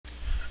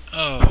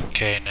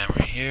Okay, now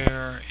right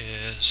here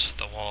is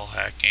the wall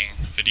hacking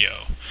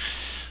video.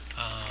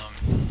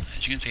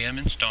 As you can see, I'm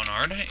in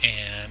Stonehard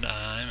and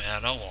I'm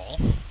at a wall,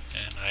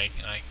 and I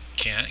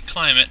can't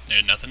climb it.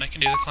 There's nothing I can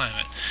do to climb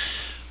it.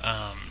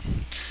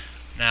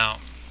 Now,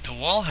 to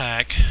wall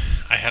hack,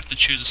 I have to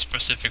choose a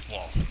specific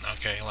wall.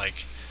 Okay,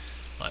 like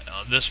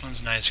this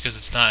one's nice because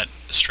it's not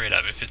straight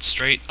up. If it's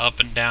straight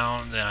up and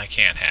down, then I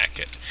can't hack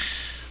it.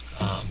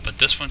 But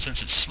this one,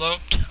 since it's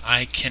sloped,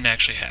 I can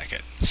actually hack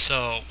it.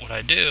 So what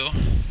I do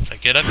is I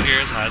get up here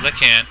as high as I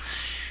can,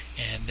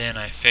 and then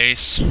I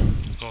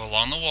go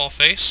along the wall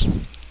face,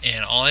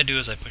 and all I do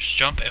is I push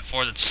jump and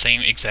forward at the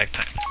same exact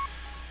time.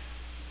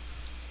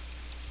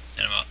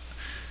 And I'm up.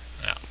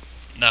 Now,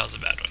 that was a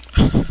bad one.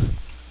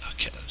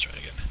 Okay, let's try it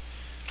again.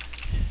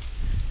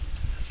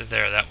 So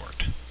there, that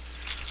worked.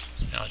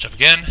 Now I'll jump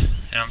again,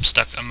 and I'm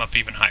stuck. I'm up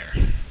even higher.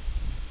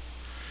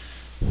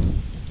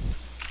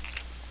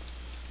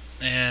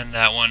 And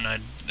that one,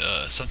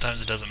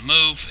 sometimes it doesn't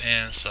move,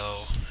 and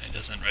so it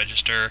doesn't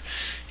register,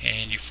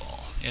 and you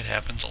fall. It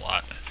happens a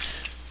lot.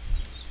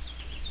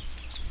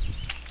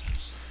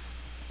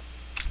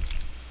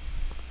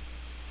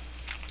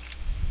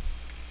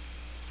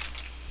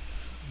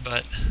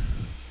 But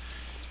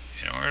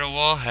in order to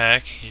wall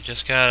hack, you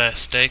just gotta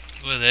stick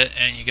with it,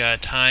 and you gotta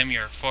time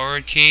your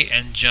forward key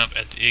and jump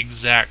at the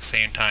exact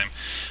same time.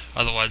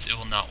 Otherwise, it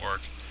will not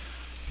work.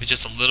 If it's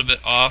just a little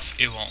bit off,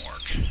 it won't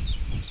work.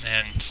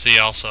 And see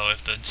also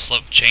if the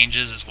slope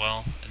changes as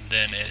well,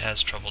 then it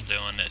has trouble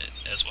doing it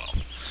as well.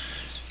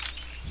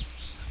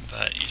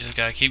 But you just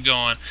gotta keep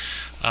going.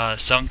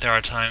 There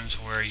are times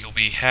where you'll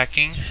be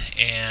hacking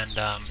and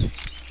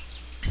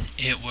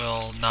it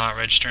will not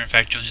register. In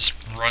fact, you'll just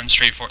run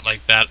straight forward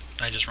like that.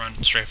 I just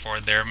run straight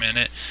forward there a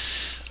minute.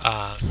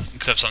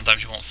 Except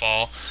sometimes you won't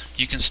fall.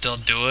 You can still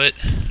do it.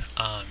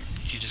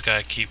 You just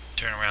gotta keep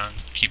turning around,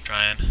 keep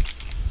trying.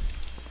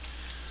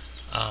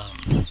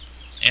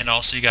 And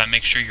also you gotta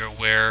make sure you're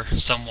aware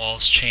some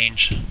walls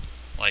change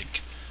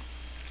like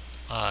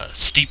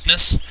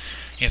steepness.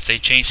 If they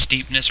change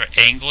steepness or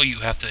angle, you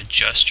have to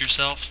adjust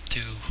yourself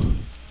to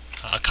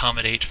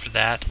accommodate for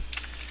that.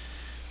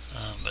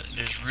 But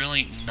there's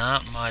really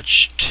not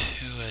much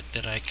to it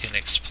that I can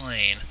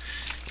explain.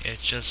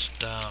 It's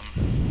just a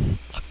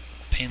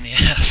pain in the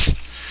ass.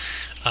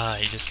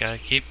 You just gotta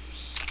keep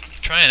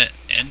trying it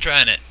and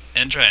trying it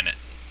and trying it.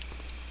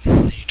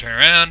 Then you turn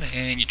around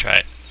and you try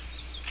it.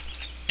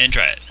 And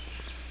try it.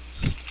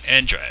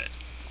 And try it.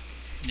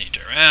 Then you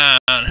turn around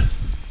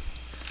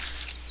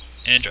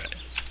and try it.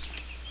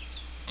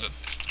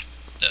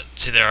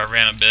 See there, I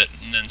ran a bit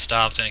and then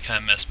stopped and it kind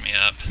of messed me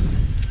up.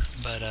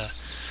 But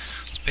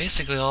it's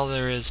basically all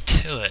there is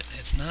to it.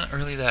 It's not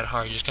really that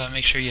hard. You just gotta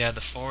make sure you have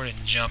the forward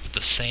and jump at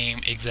the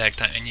same exact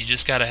time. And you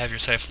just gotta have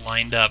yourself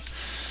lined up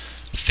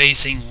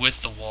facing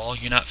with the wall.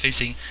 You're not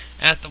facing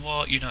at the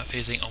wall, you're not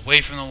facing away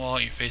from the wall,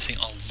 you're facing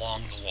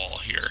along the wall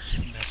here.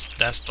 And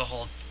that's the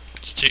whole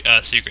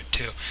secret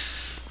too.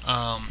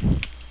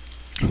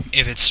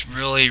 If it's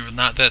really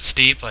not that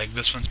steep, like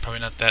this one's probably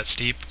not that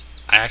steep,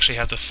 I actually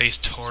have to face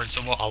towards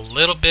the wall a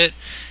little bit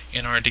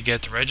in order to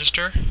get the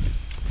register.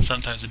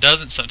 Sometimes it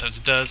doesn't, sometimes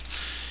it does.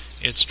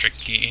 It's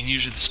tricky, and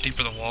usually the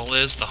steeper the wall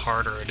is, the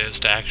harder it is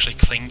to actually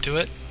cling to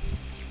it.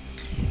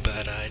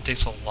 But it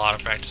takes a lot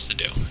of practice to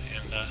do,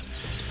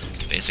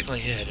 and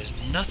basically it. There's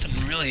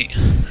nothing really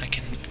I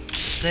can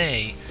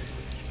say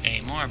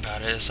anymore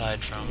about it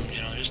aside from,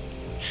 just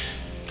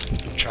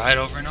try it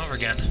over and over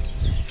again,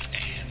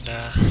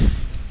 and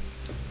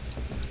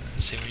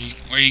see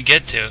where you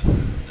get to.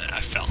 I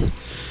fell.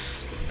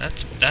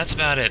 That's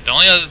about it. The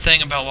only other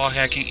thing about wall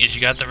hacking is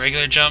you got the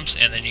regular jumps,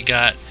 and then you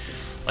got,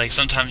 like,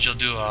 sometimes you'll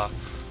do a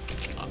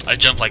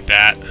jump like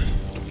that,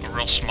 a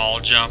real small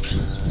jump.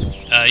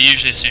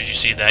 Usually as soon as you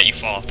see that, you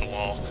fall off the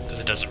wall because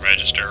it doesn't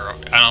register.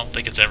 I don't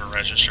think it's ever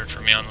registered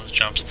for me on those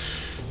jumps,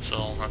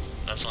 so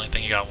that's the only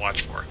thing you gotta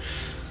watch for.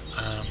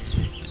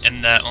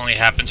 And that only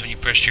happens when you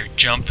push your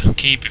jump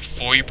key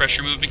before you press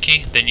your movement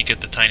key. Then you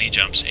get the tiny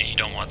jumps, and you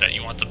don't want that.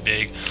 You want the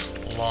big,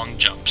 long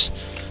jumps.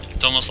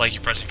 It's almost like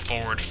you're pressing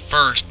forward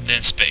first,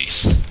 then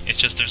space. It's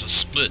just there's a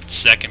split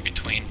second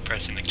between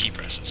pressing the key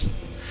presses.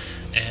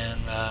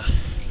 And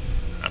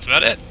that's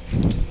about it.